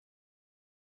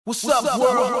What's up,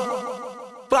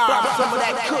 world? Fire some of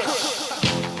that kush.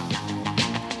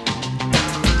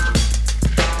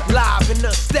 Live in the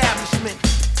establishment.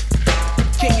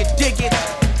 Can you dig it?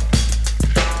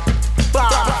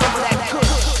 Fire some of that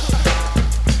kush.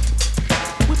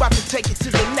 We about to take it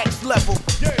to the next level.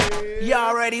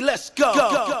 Y'all ready? Let's go.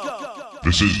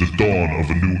 This is the dawn of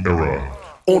a new era.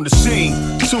 On the scene,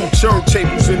 2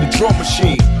 turntables in the drum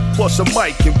machine, plus a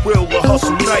mic and will a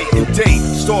hustle night and day.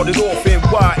 Started off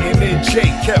NY and then J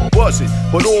kept buzzing,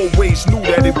 but always knew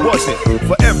that it wasn't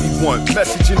for everyone.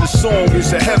 Message in the song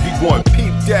is a heavy one.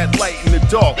 Peep that light in the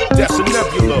dark, that's a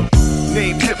nebula.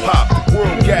 Named hip-hop, the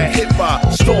world got hit by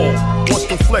storm. Once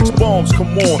the flex bombs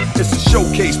come on, it's a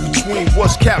showcase between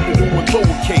what's capital and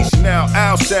lowercase. Now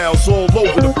our styles all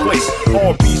over the place.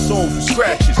 R&B songs with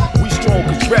scratches, we strong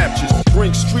as raptures.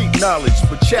 Bring street knowledge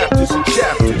for chapters and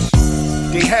chapters.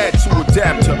 They had to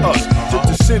adapt to us, the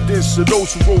descendants of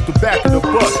those who rode the back of the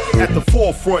bus. At the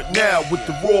forefront now with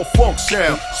the raw funk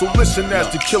sound. So listen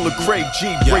as the killer Craig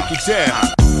G break it down.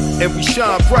 And we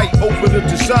shine bright over the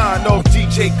design of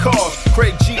DJ cars,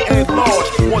 Craig G and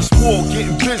Large. Once more,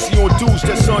 getting busy on dudes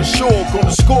that's unsure.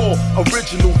 Gonna score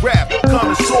original rap,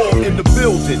 connoisseur in the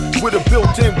building with a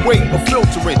built-in way of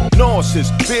filtering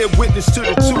nonsense. Bear witness to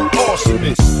the 2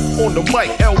 arsonists. On the mic,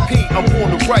 LP, I'm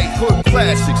on the right, hood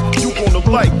classics. You gonna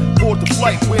like, board the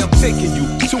flight where I'm taking you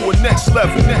to a next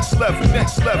level, next level,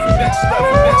 next level, next level,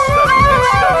 next level,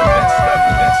 next level, next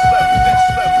level, next level,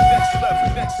 next level,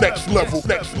 next level, next level,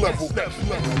 next level, next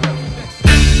level.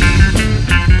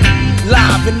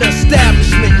 Live in the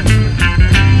establishment,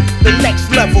 the next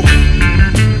level.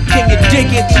 Can you dig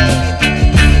it?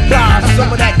 Buy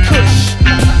some of that kush.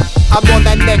 I'm on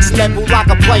that next level like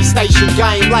a PlayStation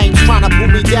game. Lames tryna pull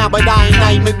me down, but I ain't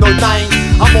naming no names.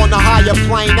 I'm on a higher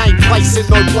plane, ain't placing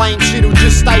no blame. Shit'll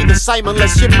just stay the same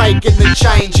unless you're making the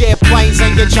change. Airplanes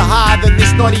ain't get you higher than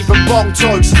this, not even bong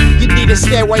toast. You need a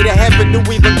stairway to heaven to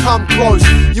even come close.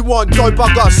 You want dope, I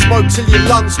got smoke till your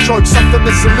lungs choke. Something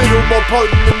that's a little more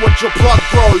potent than what your blood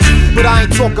grows. But I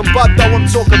ain't talking bud though, I'm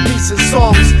talking beats and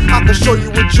songs. I can show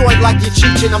you a joint like you're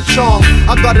cheating, I'm Chong.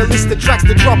 I got a list of tracks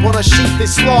to drop on a sheet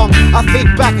this long. I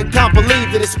think back and can't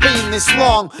believe that it's been this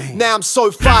long. Now I'm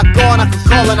so far gone I could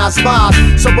colonize Mars.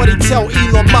 Somebody tell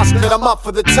Elon Musk that I'm up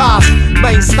for the task.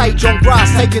 Main stage on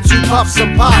grass, taking 2 puffs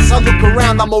and pass. I look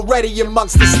around, I'm already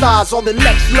amongst the stars. On the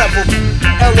next level,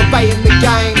 elevating the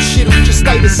game. Shit'll just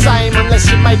stay the same unless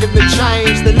you're making the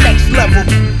change. The next level,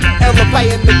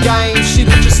 elevating the game.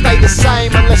 Shit'll just stay the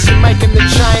same unless you're making the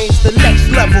change. The next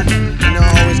level, You know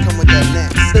I always come with that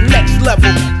next. the next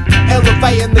level,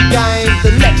 elevating the game.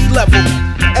 The next level,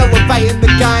 Elevating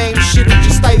the game, shit'll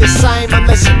just stay the same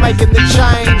unless you're making the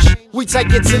change. We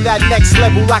take it to that next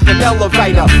level like an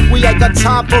elevator. We ain't got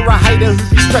time for a hater who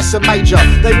be stressing major.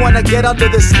 They wanna get under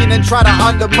the skin and try to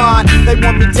undermine. They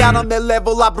want me down on their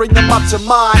level, I bring them up to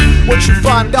mine. What you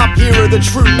find up here are the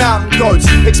true mountain goats,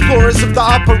 explorers of the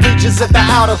upper reaches at the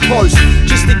outer coast.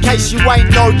 Just in case you ain't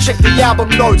know, check the album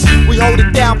notes. We hold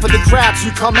it down for the crowds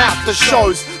who come out the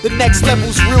shows. The next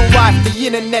level's real life, the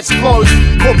internet's closed.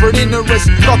 Corporate interests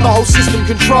got the whole system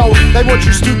controlled. They want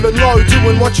you stupid low,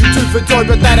 doing what you do for dough,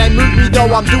 but that ain't me though,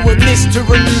 I'm doing this to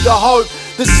renew the hope.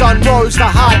 The sun rose, the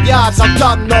hard yards, I've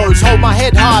done those. Hold my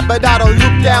head high, but I don't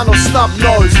look down or snub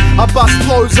nose. I bust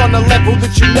flows on a level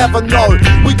that you never know.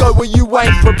 We go where you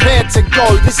ain't prepared to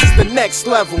go. This is the next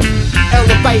level.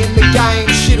 Elevating the game,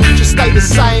 shit'll just stay the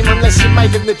same unless you're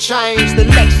making the change. The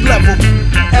next level.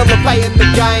 Elevating the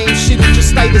game, shit'll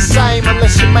just stay the same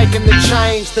unless you're making the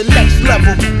change. The next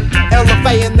level.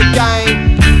 Elevating the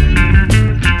game.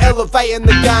 Elevating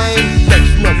the game.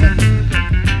 Next level.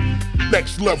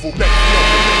 Next level. Next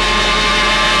level.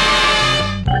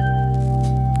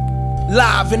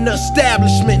 live in the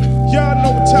establishment. Y'all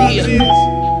know what time it is.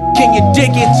 Can you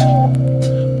dig it?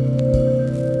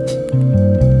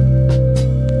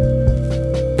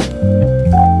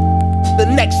 The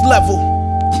next level.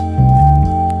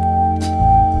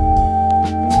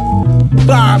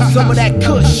 Buy some of that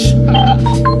kush.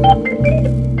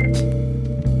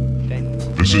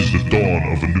 This is the dawn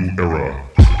of a new era.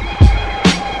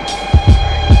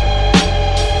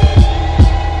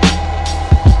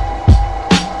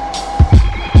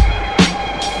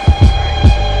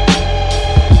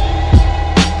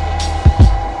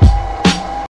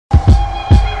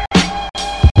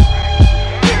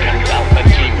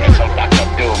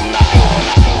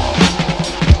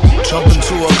 Jump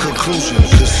into a conclusion,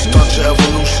 this stunt your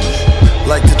evolution.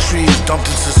 Like the trees dumped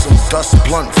into some dust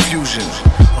blunt fusion.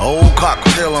 A whole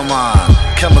cocktail of mine,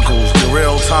 chemicals, the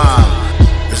real time.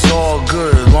 It's all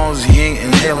good as long as he ain't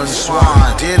inhaling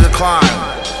swine. Dare to climb,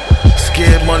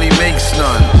 scared money makes waste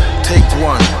none. Take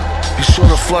one. Be sure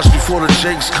to flush before the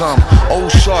jakes come.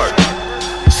 H.E.R.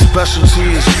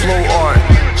 Specialty is flow art.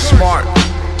 Smart,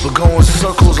 but go in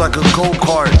circles like a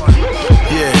go-kart.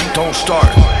 Yeah, don't start.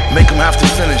 Make them have to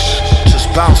finish.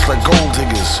 Just bounce like gold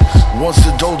diggers. Once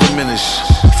the dough diminish.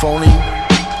 Phony,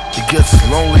 it gets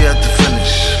lonely at the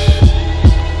finish.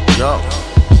 Yup.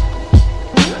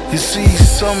 You see,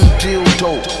 some deal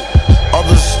dope,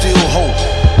 others still hope.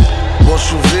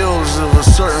 What's revealed is of a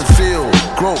certain field,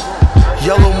 grope.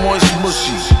 Yellow moist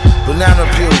mushy, banana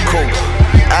peel coke.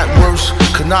 At worst,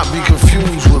 could not be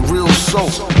confused with real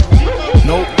soap.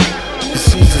 Nope, you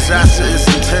see, disaster is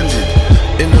intended.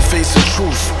 In the face of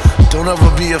truth, don't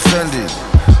ever be offended.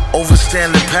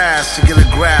 Overstand the past to get a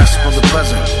grasp of the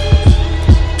present.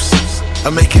 I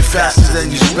make it faster than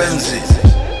you spend it.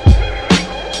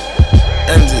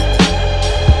 End it.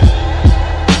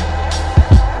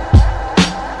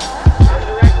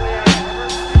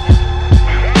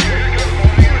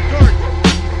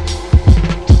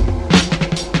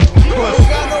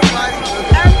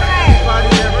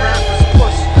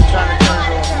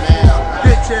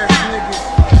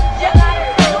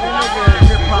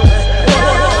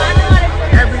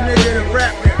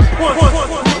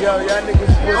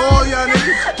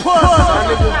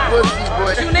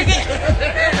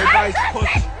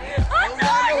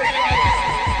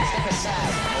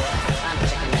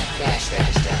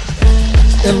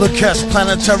 In Lakesh,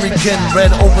 planetary kin,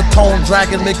 red overtone,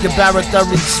 dragon make your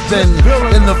barotheric spin.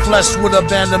 In the flesh with a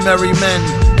band of merry men,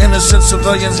 innocent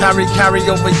civilians Harry carry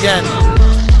over yen.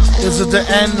 Is it the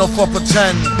end or for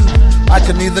pretend? I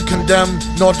can neither condemn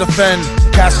nor defend.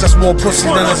 Cast us more pussy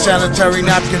than a sanitary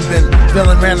napkin bin.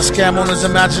 Villain ran a scam on his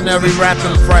imaginary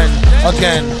rapping friend.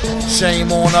 Again,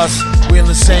 shame on us, we in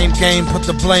the same game, put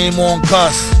the blame on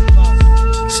Gus.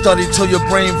 Study till your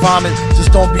brain vomit.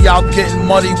 Just don't be out getting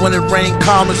muddy when it rain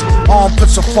comets.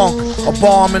 Armpits of funk, a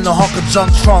bomb in the hunk of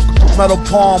junk trunk. Metal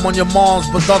palm on your mom's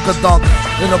badunkadunk.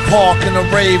 In a park, in a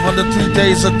rave, under 3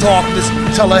 days of darkness.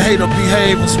 Tell a hater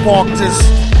behave and spark this.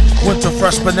 Winter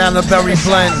fresh banana berry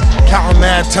blend. Counting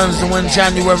mad tons to when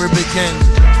January begin.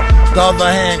 The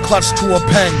other hand clutched to a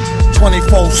pen.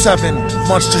 24/7,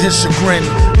 much to his chagrin.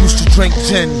 Used to drink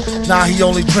gin, now he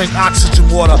only drink oxygen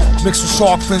water. Mixed with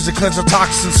shark fins to cleanse the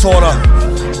toxin sorta.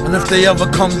 And if they ever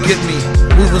come get me,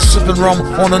 we was sipping rum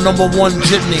on a #1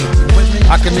 jitney.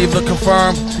 I can neither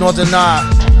confirm nor deny.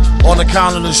 On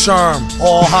account of the H.E.R,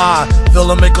 all high.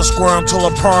 Villain make a squirm till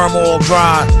a perm all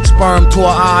dry. Sperm to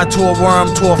a eye, to a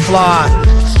worm, to a fly.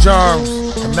 It's germs,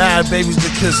 and mad babies to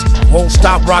kiss. Won't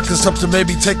stop rocking up to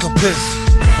maybe take a piss.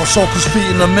 Or soak his feet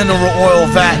in a mineral oil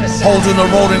vat, holding a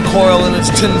rodent coil in its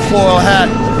tinfoil hat.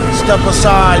 Step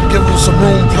aside, give him some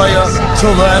room, player.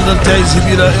 Till the end of days, he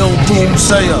be the ill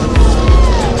Doomsayer.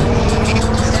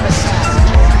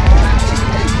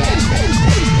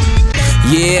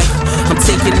 Yeah, I'm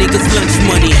taking niggas lunch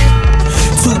money.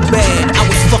 Too bad, I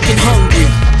was fucking hungry.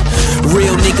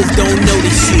 Real niggas don't know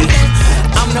this shit.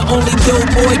 I'm the only dope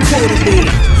boy quotable.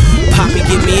 Poppy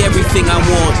give me everything I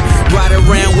want. Ride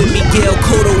around with Miguel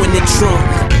Cotto in the trunk.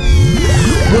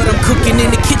 What I'm cooking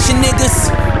in the kitchen, niggas.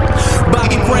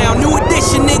 Bobby Brown, new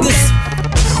edition, niggas.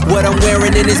 What I'm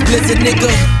wearing in this blizzard,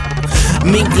 nigga.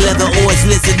 Mink leather or it's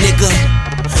lizard, nigga.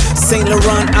 Saint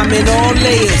Laurent, I'm in all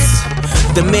layers.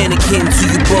 The mannequin to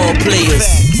you ball players.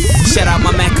 Shout out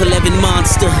my Mac 11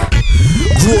 monster.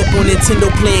 Grew up on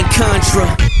Nintendo playing Contra.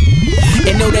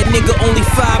 And know that nigga only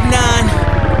 5'9".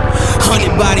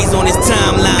 100 bodies on his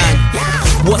timeline.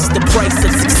 What's the price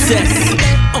of success?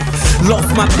 Lost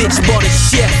my bitch, bought a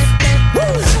chef.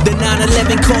 The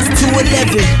 911 cost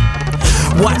 $211.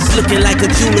 Watch looking like a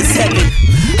jeweler's heaven.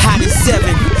 Hot in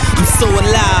 7, I'm so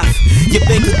alive. Your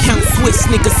bank account Swiss,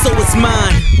 nigga, so is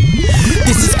mine.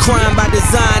 This is crime by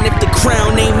design. If the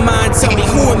crown ain't mine, tell me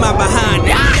who am I behind?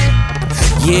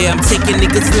 Yeah, I'm taking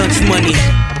niggas lunch money.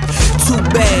 Too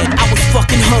bad, I was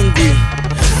fucking hungry.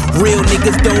 Real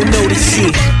niggas don't know this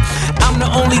shit. I'm the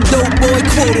only dope boy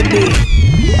quotable.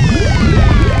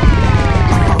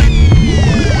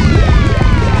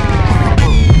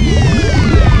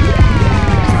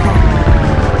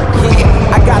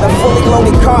 I got a fully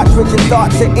loaded cartridge and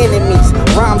thoughts of enemies.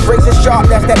 Rhymes razor sharp,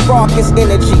 that's that raucous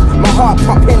energy. My heart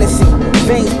pump Hennessy,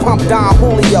 veins pump Don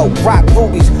Julio. Rock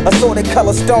rubies, assorted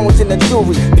color stones in the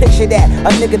jewelry. Picture that,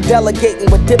 a nigga delegating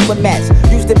with diplomats.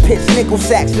 Used to pitch nickel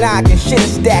sacks, now I can shit a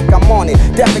stack, I'm on it.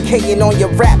 Defecating on your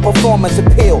rap performance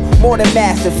appeal. More than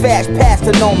massive, fast past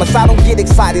enormous. I don't get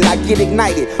excited, I get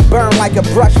ignited. Burn like a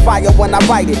brush fire when I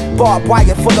write it. Barbed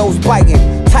wire for those biting.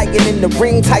 tightening the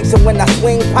ring Tyson when I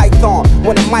swing python.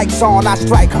 When the mic's on, I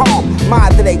strike home.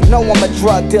 Mind they know I'm a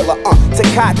drug dealer.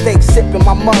 Tecate sipping,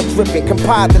 my mug dripping.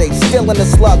 Compadre still in the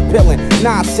slug pillin'.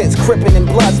 Nonsense crippin' and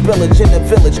blood spillage in the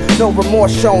village. No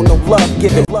remorse shown, no love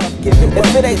given.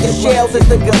 If it ain't the shells, it's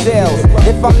the gazelles.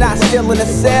 If I'm not still in the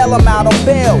cell, I'm out on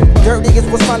bail. Dirty is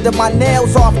what's under my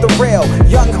nails off the rail.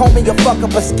 Young homie, you fuck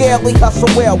up a scale, he hustle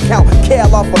well. Count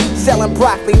kale off of selling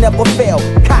broccoli, never fail.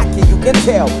 Cocky, you can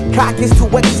tell. Cock is to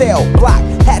excel. Block,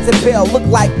 hats and bell. Look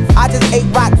like I just ate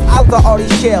rocks out of all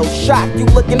these shells. Shocked, you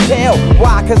looking pale.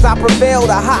 Why? Cause I prevailed.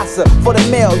 A hassa for the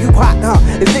mail. You hot, huh?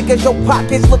 Is it cause your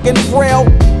pockets looking frail?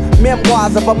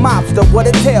 Memoirs of a mobster, what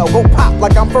it tell? Go pop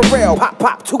like I'm for real. Pop,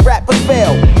 pop, 2 rappers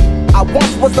fail. I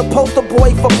once was a poster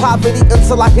boy for poverty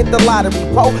until I hit the lottery.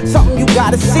 Something you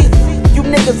gotta see. You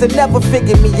niggas have never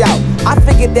figured me out. I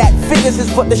figured that figures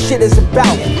is what the shit is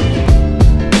about.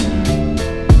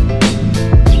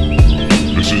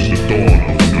 This is the dawn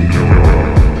of a new era.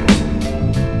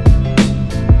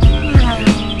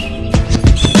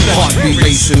 Heartbeat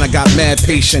racing, I got mad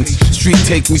patience. Street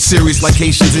take me serious like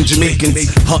Haitians and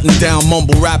Jamaicans. Hunting down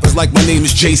mumble rappers like my name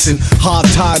is Jason. Hog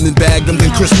tied and bagged them,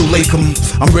 then Crystal Lake 'em.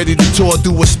 I'm ready to tour,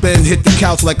 do a spin, hit the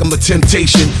couch like I'm a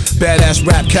temptation. Badass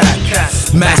rap cat,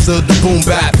 master of the boom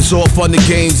bap. It's all fun and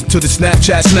games until the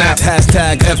Snapchat snap.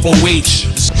 Hashtag F.A.H.A.W.N.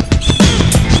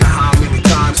 How many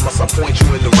times must I point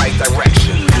you in the right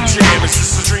direction? Jam is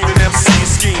just a dream and MC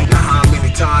scheme. How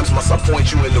many times must I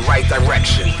point you in the right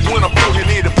direction? When I'm pulling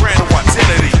in the brand of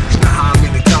identity. How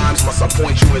many times must I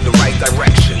point you in the right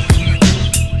direction?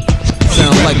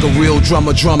 Sound like a real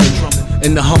drummer drumming.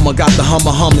 In the Hummer, got the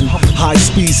Hummer humming. High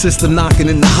speed system knocking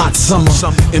in the hot summer.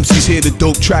 MCs hear the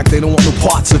dope track, they don't want no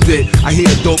parts of it. I hear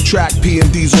a dope track,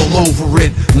 PMD's all over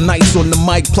it. Nice on the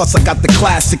mic, plus I got the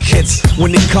classic hits.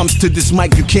 When it comes to this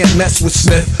mic, you can't mess with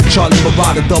Smith. Charlie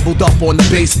Murata doubled up on the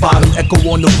bass bottom. Echo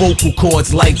on the vocal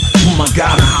cords like, oh my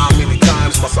God. How many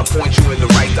times must I point you in the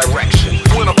right direction?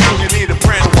 When I'm pulling in the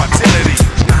brand of identity.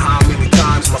 How many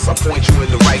times must I point you in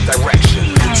the right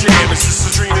direction? Jam is just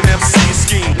a dream and MC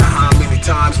scheme. How many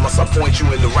times must I point you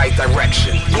in the right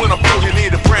direction? When I'm pulling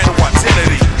in the brand of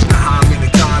identity. How many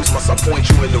times must I point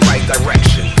you in the right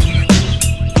direction?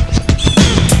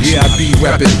 Yeah, I be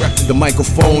reppin'. The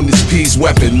microphone is P's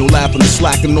weapon. No laughing or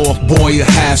slacking off, boy, you're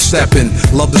half-steppin'.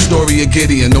 Love the story of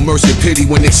Gideon, no mercy or pity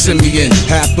when they send me in.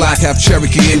 Half black, half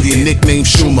Cherokee Indian, nickname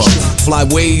Schumer. Fly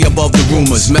way above the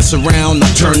rumors. Mess around, I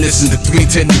turn this into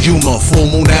 310 to humor. Full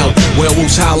moon out,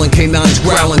 werewolves howling, canines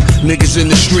growling. Niggas in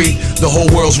the street, the whole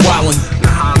world's wildin'.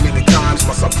 Now how many times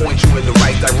must I point you in the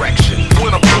right direction?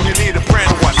 When I'm pulling in the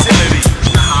brand of identity.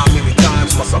 Now how many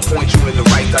times must I point you in the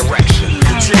right direction?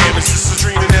 Jam is just a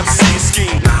dream and MC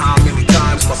scheme. Now how many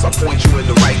times must I point you in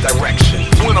the right direction?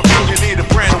 When I'm pulling in the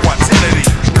brand of identity.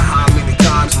 Now how many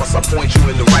times must I point you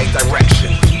in the right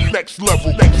direction? Next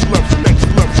level, next level, next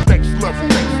level, next level,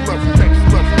 next level, next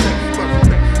level, next level,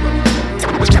 next level.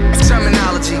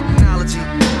 Terminology.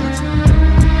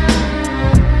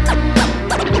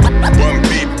 One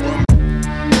beat.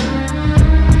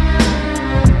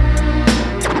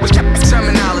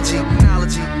 Terminology.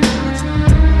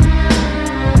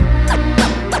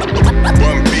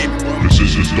 One beat. This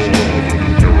is the dawn of a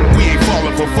new era. We ain't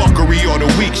falling for fuckery or the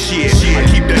weak shit. I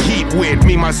keep the heat with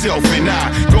me, myself, and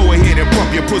I. Go ahead and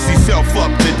pump your pussy self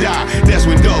up to die. That's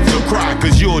when doves will cry,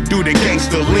 cause you'll do the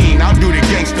gangster lean. I'll do the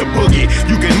gangster boogie.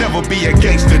 You can never be a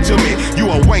gangster to me.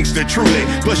 You a wankster truly.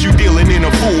 Plus you dealing in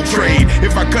a fool trade.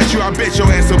 If I cut you, I bet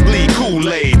your ass will bleed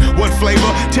Kool-Aid. What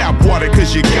flavor? Tap water,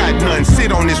 cause you got none.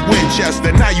 Sit on this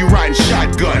Winchester, now you riding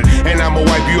shotgun. And I'ma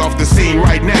wipe you off the scene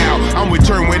right now. I'm with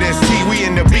Trem with ST, we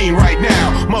in the bean right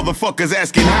now. Motherfuckers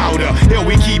asking how the hell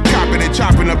we keep copping and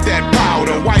chopping up that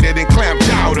powder. Whiter than clam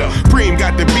chowder. Preem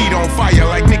got the beat on fire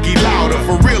like Nicki Lauder.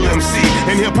 For real MC,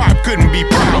 and hip-hop couldn't be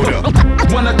prouder.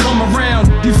 When I come around,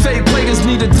 you fake players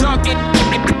need a dunk.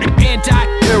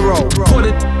 Anti-hero.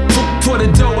 For the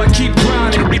dough, I keep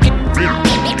grinding.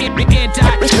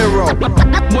 Anti-hero.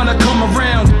 When I come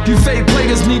around, you fake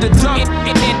players need a dunk.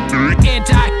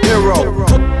 Anti-hero.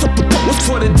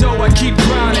 For the dough, I keep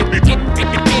grinding.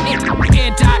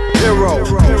 Anti-hero.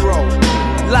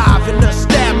 Live in the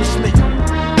establishment.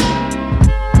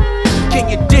 Can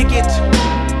you dig it?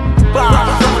 Bob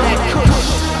from that kush.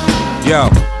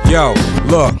 Yo,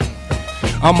 look.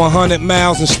 I'm 100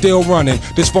 miles and still running.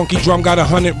 This funky drum got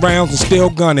 100 rounds and still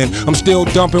gunning. I'm still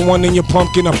dumping one in your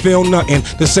pumpkin, I feel nothing.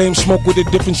 The same smoke with a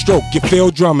different stroke, you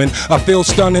feel drumming. I feel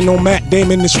stunning on Matt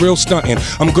Damon, it's real stunting.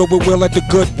 I'm good with Will at the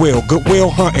Goodwill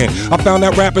hunting. I found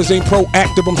that rappers ain't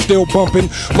proactive, I'm still bumping.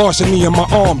 Larceny in my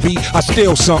arm beat, I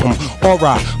steal something.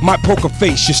 Alright, my poker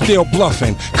face, you're still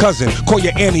bluffing. Cousin, call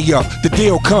your Annie up, the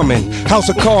deal coming. House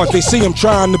of cards, they see him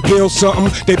trying to build something.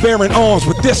 They bearing arms,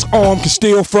 with this arm can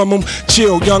steal from them.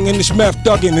 Chill, young in this meth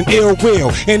thuggin' and ill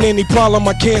will. And any problem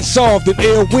I can't solve, then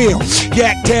ill will.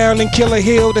 Yak down and Killer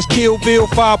Hill, that's Kill Bill.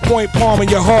 5-point palm and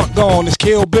your heart gone, it's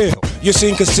Kill Bill. You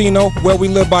seen Casino? Well, we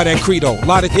live by that credo.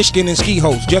 Lot of ishkin and ski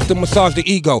hoes, just to massage the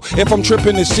ego. If I'm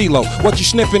tripping, it's CeeLo. What you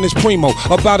sniffing is Primo.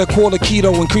 About a quarter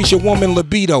keto, increase your woman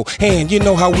libido. Hand, you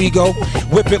know how we go.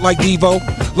 Whip it like Devo.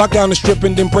 Lock down the strip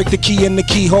and then break the key in the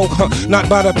keyhole. Not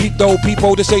by the peep though,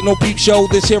 peepo. This ain't no peep show.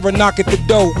 This here a knock at the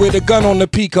door with a gun on the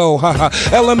pico.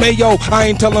 LMAO, I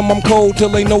ain't tell them I'm cold till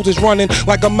they nose is running.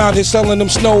 Like I'm out here selling them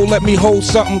snow. Let me hold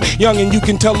something young and you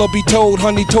can tell her be told.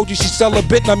 Honey told you she sell a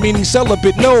bit, not meaning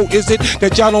celibate. No, is it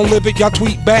that y'all don't live it? Y'all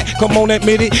tweet back, come on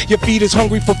admit it. Your feet is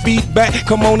hungry for feedback,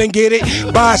 come on and get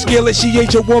it. Buy a skillet, she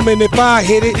ain't your woman if I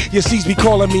hit it. Your C's be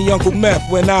calling me Uncle Meth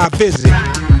when I visit.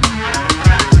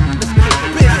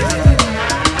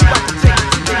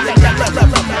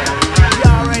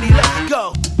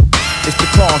 It's the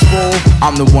cause, fool.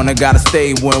 I'm the one that gotta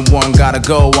stay when one gotta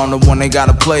go. I'm the one that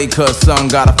gotta play cause son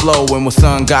gotta flow. And when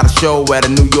son gotta show at a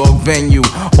New York venue.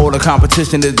 All the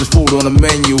competition is just food on the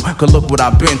menu. Cause look what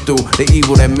I've been through, the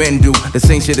evil that men do. The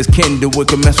same shit as kin do, it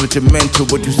can mess with your mental.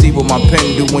 But you see what my pen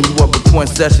do when you up at Point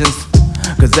Sessions.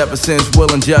 Cause ever since Will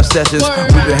and Jeff Sessions,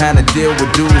 we've been having to deal with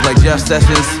dudes like Jeff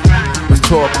Sessions. Was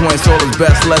taught Points all his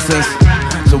best lessons.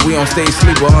 So we don't stay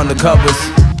sleep or undercovers.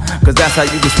 Cause that's how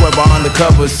you can swear by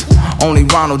undercovers. Only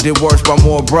Ronald did worse by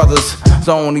more brothers.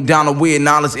 So only Donald Weird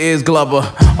knowledge is Glover.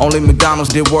 Only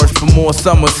McDonald's did worse for more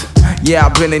summers. Yeah,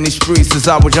 I've been in these streets since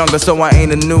I was younger, so I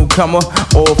ain't a newcomer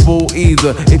or a fool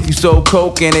either. If you so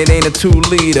coke and it ain't a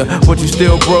 2-liter, but you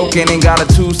still broke and ain't got a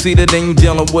 2-seater, then you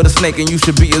dealing with a snake and you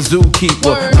should be a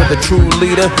zookeeper. But the true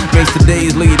leader makes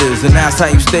today's leaders, and that's how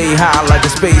you stay high like a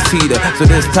space heater. So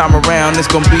this time around it's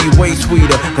gonna be way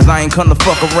sweeter, cause I ain't come to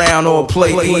fuck around or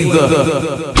play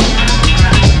either.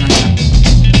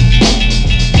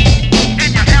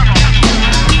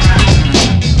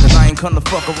 Come to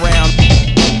fuck around.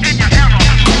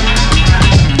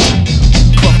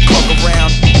 Fuck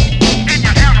around.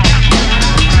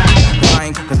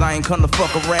 Cause I ain't come to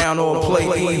fuck around or play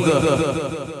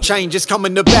either. Change is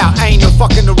coming about, ain't no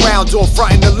fucking around or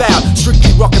fronting aloud.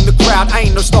 Strictly rocking the crowd,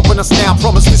 ain't no stopping us now.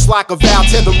 Promise this like a vow,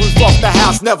 tear the roof off the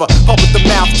house. Never pop at the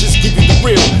mouth, just give you the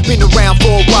real. Been around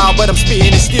for a while, but I'm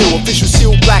spitting it still. Official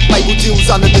seal, black label deals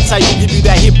under the table. Give you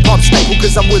that hip hop staple,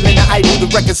 cause I'm willing and able. The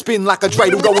record spin like a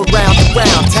dreidel, going round and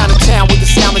round. Town to town with the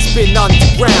sound that's been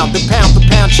underground. The pound for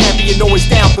pound champion, always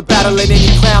down for battling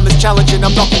any clown that's challenging.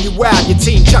 I'm knocking you out, your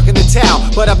team chucking the towel.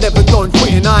 But I've never known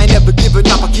quitting, I ain't never giving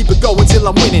up. I keep it going till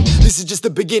I'm winning. This is just the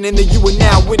beginning that you are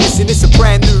now witnessing. It's a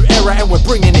brand new era and we're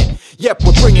bringing it. Yep,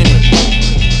 we're bringing it.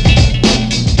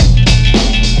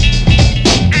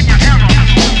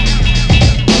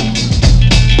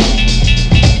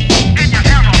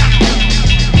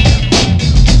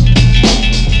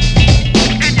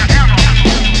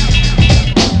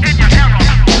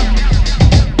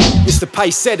 The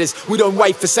pace setters, we don't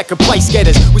wait for second place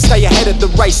getters. We stay ahead of the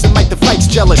race and make the fakes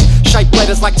jealous. Shape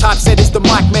letters like typesetters, the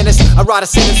mic menace. I write a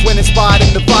sentence when inspired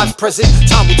and the vibe's present.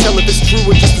 Time will tell if it's true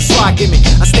or just a sly gimmick.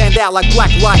 I stand out like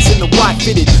black lights in the white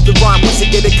fitted. The rhyme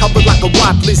wizard get it covered like a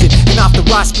white blizzard. And after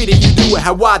I spit it, you do it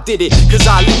how I did it. Cause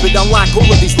I live it unlike all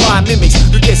of these lying mimics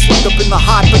who get swept up in the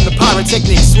hype and the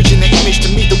pyrotechnics. Switching the image to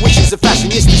meet the wishes of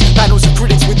fashionistas. Panels of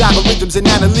critics with algorithms and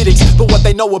analytics. But what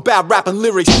they know about rap and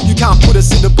lyrics, you can't put us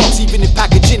in the box even if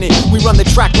packaging it. We run the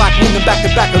track like winning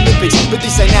back-to-back Olympics. But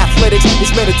this ain't athletics,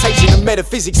 it's meditation and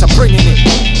metaphysics. I'm bringing it.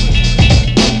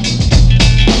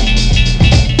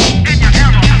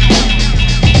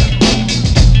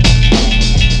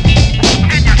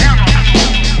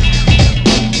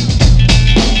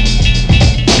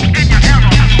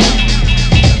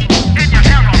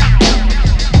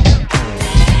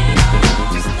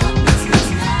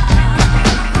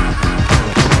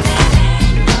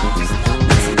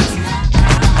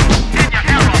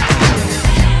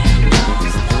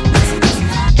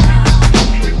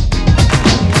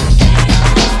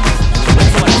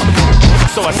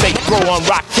 On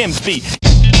Rock Kim's beat.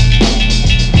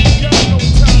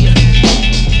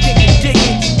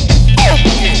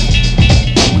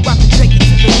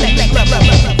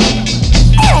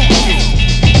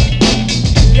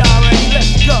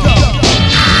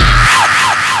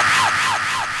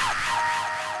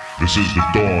 This is the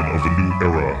dawn of a new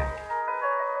era.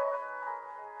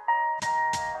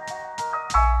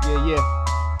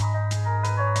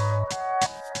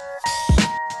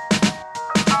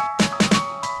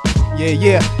 Yeah.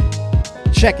 Yeah.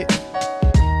 Check it.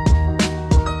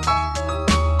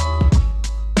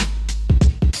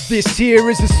 This here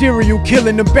is a serial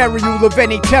killing and burial of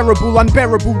any terrible,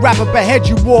 unbearable rapper. Behead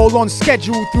you all on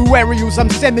schedule through aerials. I'm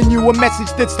sending you a message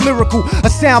that's lyrical, a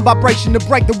sound vibration to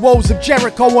break the walls of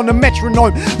Jericho on a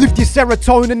metronome. Lift your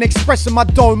serotonin and express in my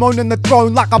dome, owning the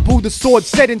throne like I pulled the sword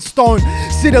set in stone.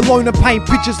 Sit alone and paint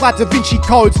pictures like Da Vinci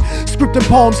codes. Scripting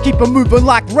poems, keep them moving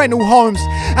like rental homes.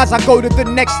 As I go to the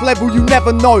next level, you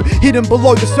never know. Hidden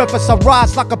below the surface, I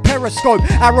rise like a periscope.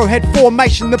 Arrowhead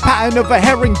formation, the pattern of a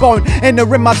herringbone.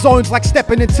 Entering my zones like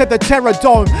stepping into the terror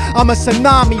dome. I'm a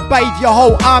tsunami, bathe your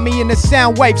whole army in a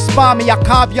sound wave. Spar me, I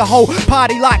carve your whole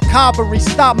party like cavalry.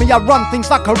 Start me, I run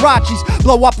things like Karachis.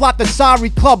 Blow up like the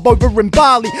Sari Club over in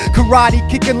Bali. Karate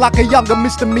kicking like a younger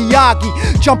Mr.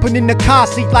 Miyagi. Jumping in the car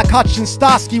seat like Hutch and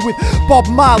Starsky with Bob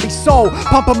Marley. Soul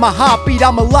pumping my heartbeat,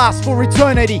 I'ma last for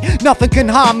eternity. Nothing can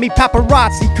harm me,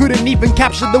 paparazzi couldn't even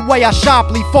capture the way I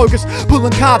sharply focus.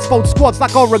 Pulling cards, fold squads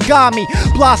like origami.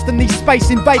 Blasting these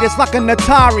space invaders like an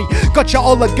Atari. Got your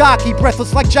oligarchy,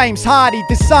 breathless like James Hardy.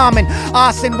 Disarming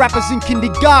arson rappers in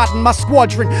kindergarten. My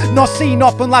squadron, not seen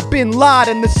often like Bin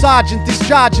Laden. The sergeant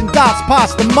discharging darts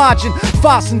past the margin.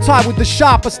 Fast and tight with the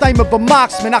sharpest aim of a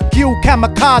marksman. I kill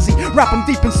kamikaze, rapping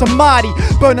deep in samadhi.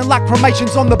 Burning like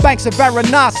cremations on the banks of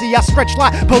Varanasi. I stretch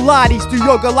like Pilates, do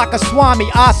yoga like a Swami.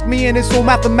 Ask me and it's all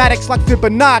mathematics like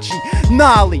Fibonacci.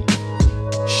 Gnarly.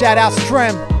 Shoutouts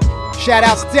Trem,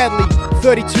 shoutouts Dedlee.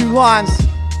 32 lines.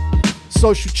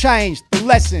 Social change, the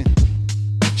lesson.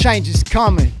 Change is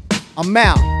coming. I'm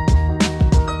out.